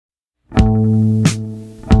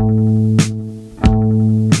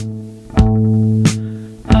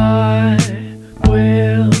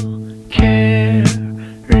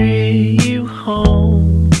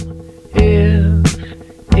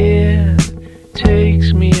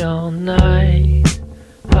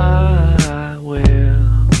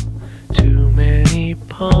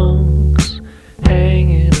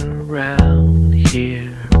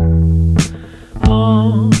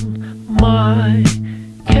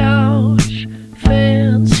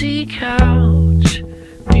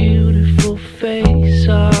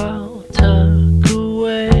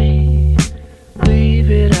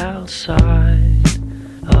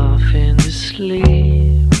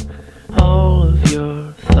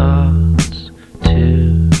your thoughts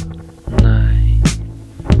tonight.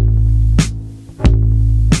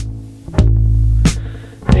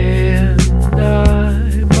 And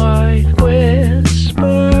I might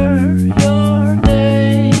whisper your name.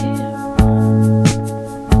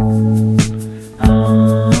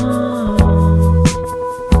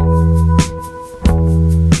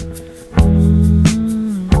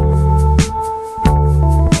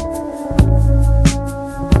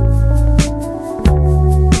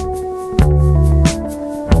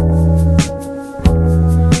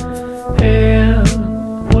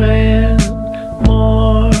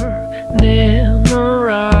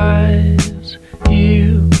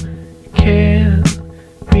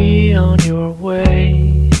 On your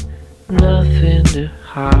way, nothing to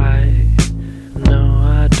hide. No,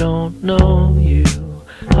 I don't know you.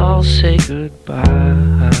 I'll say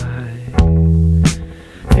goodbye.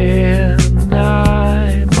 And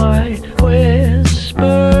I might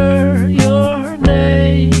whisper your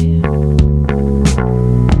name.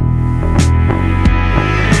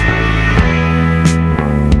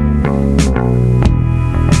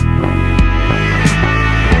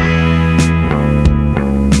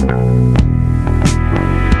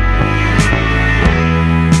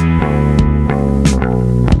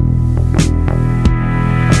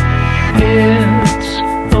 It's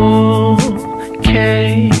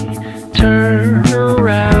okay, turn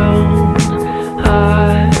around.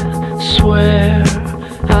 I swear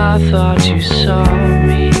I thought you saw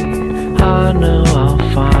me. I know I'll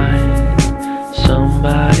find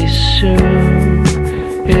somebody soon.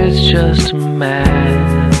 It's just a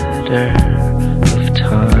matter of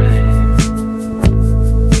time.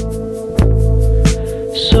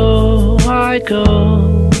 So I go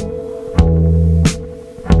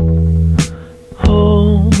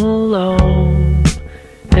home alone,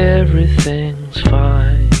 everything's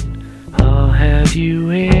fine. I'll have you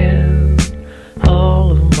in